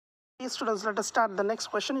Students, let us start the next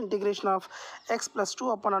question. Integration of x plus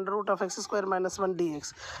 2 upon under root of x square minus 1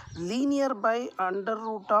 dx. Linear by under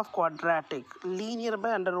root of quadratic. Linear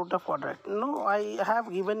by under root of quadratic. No, I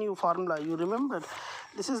have given you formula. You remember?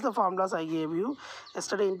 This is the formulas I gave you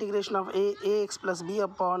yesterday. Integration of ax plus b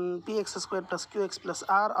upon px square plus qx plus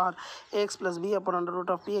r, or ax plus b upon under root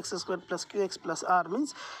of px square plus qx plus r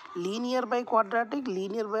means linear by quadratic,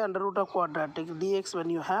 linear by under root of quadratic. Dx, when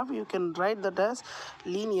you have, you can write that as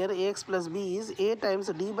linear ax plus b is a times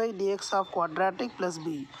d by dx of quadratic plus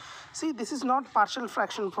b. See, this is not partial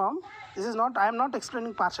fraction form. This is not, I am not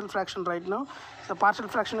explaining partial fraction right now. So partial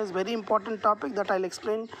fraction is very important topic that I'll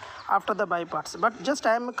explain after the by parts. But just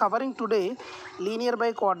I am covering today linear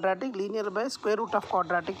by quadratic, linear by square root of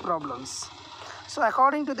quadratic problems. So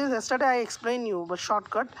according to this, yesterday I explained you the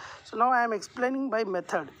shortcut. So now I am explaining by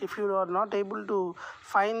method. If you are not able to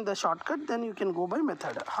find the shortcut, then you can go by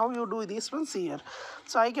method. How you do this one, see here.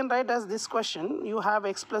 So I can write as this question. You have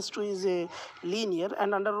x plus 2 is a linear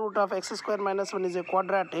and under root of x square minus 1 is a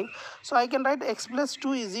quadratic. So I can write x plus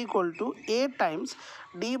 2 is equal to a times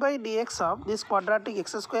d by dx of this quadratic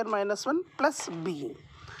x square minus 1 plus b.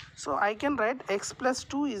 So I can write x plus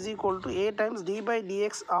 2 is equal to a times d by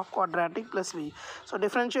dx of quadratic plus b. So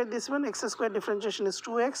differentiate this one. X square differentiation is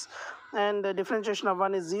 2x and the differentiation of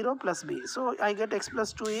 1 is 0 plus b. So I get x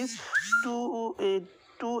plus 2 is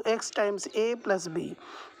 2x times a plus b.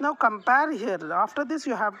 Now compare here. After this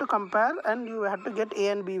you have to compare and you have to get a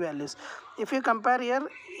and b values. If you compare here,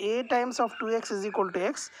 a times of 2x is equal to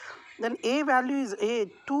x, then a value is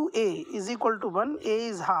a, 2a is equal to 1, a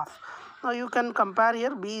is half. Now you can compare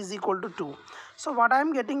here, b is equal to 2. So what I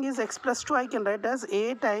am getting is x plus 2 I can write as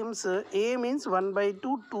a times a means 1 by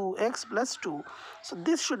 2, 2x plus 2. So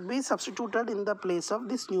this should be substituted in the place of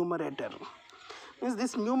this numerator. Means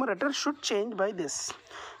this numerator should change by this.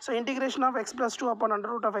 So integration of x plus 2 upon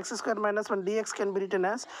under root of x square minus 1 dx can be written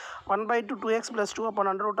as 1 by 2, 2x plus 2 upon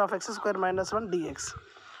under root of x square minus 1 dx.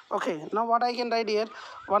 Okay, now what I can write here,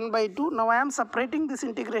 1 by 2. Now I am separating this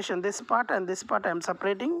integration, this part and this part I am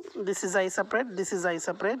separating. This is I separate, this is I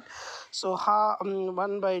separate. So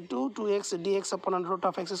 1 by 2, 2x dx upon under root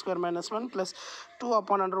of x square minus 1 plus 2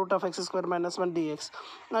 upon under root of x square minus 1 dx.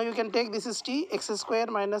 Now you can take this is t, x square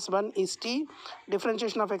minus 1 is t.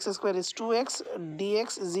 Differentiation of x square is 2x,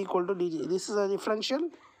 dx is equal to dt. This is a differential.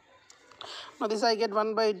 Now this I get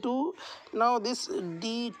 1 by 2. Now this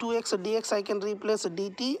d2x dx I can replace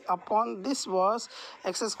dt. Upon this was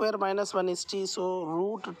x square minus 1 is t. So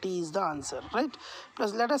root t is the answer, right?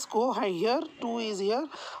 Plus let us go here. 2 is here.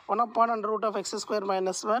 1 upon under root of x square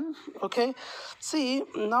minus 1. Okay. See,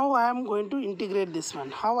 now I am going to integrate this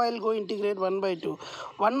one. How I will go integrate 1 by 2?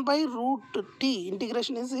 1 by root t.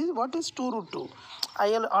 Integration is what is 2 root 2. I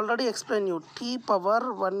will already explain you. T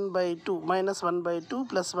power 1 by 2 minus 1 by 2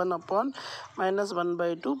 plus 1 upon minus 1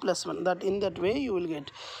 by 2 plus 1. That in that way you will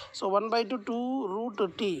get. So 1 by 2, 2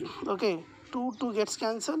 root t. Okay. 2 gets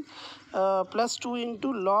cancelled. Plus 2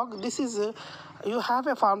 into log. This is you have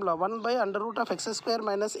a formula. 1 by under root of x square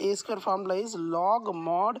minus a square formula is log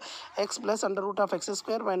mod x plus under root of x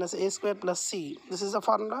square minus a square plus c. This is the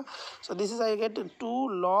formula. So this is I get 2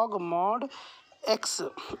 log mod x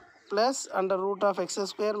plus under root of x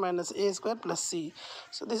square minus a square plus c.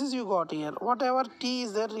 So this is you got here. Whatever t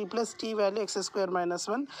is there, replace t value x square minus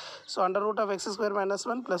 1. So under root of x square minus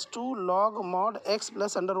 1 plus 2 log mod x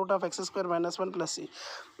plus under root of x square minus 1 plus c.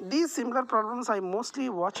 These similar problems I mostly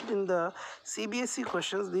watched in the CBSE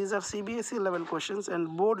questions. These are CBSE level questions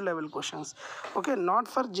and board level questions. Okay, not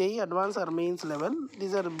for JEE advanced or mains level.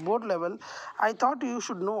 These are board level. I thought you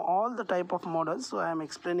should know all the type of models, so I am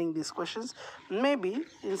explaining these questions. Maybe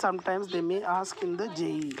in sometimes they may ask in the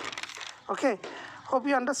JEE. Okay, hope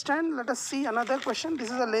you understand. Let us see another question. This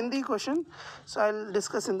is a lengthy question, so I'll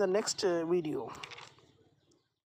discuss in the next video.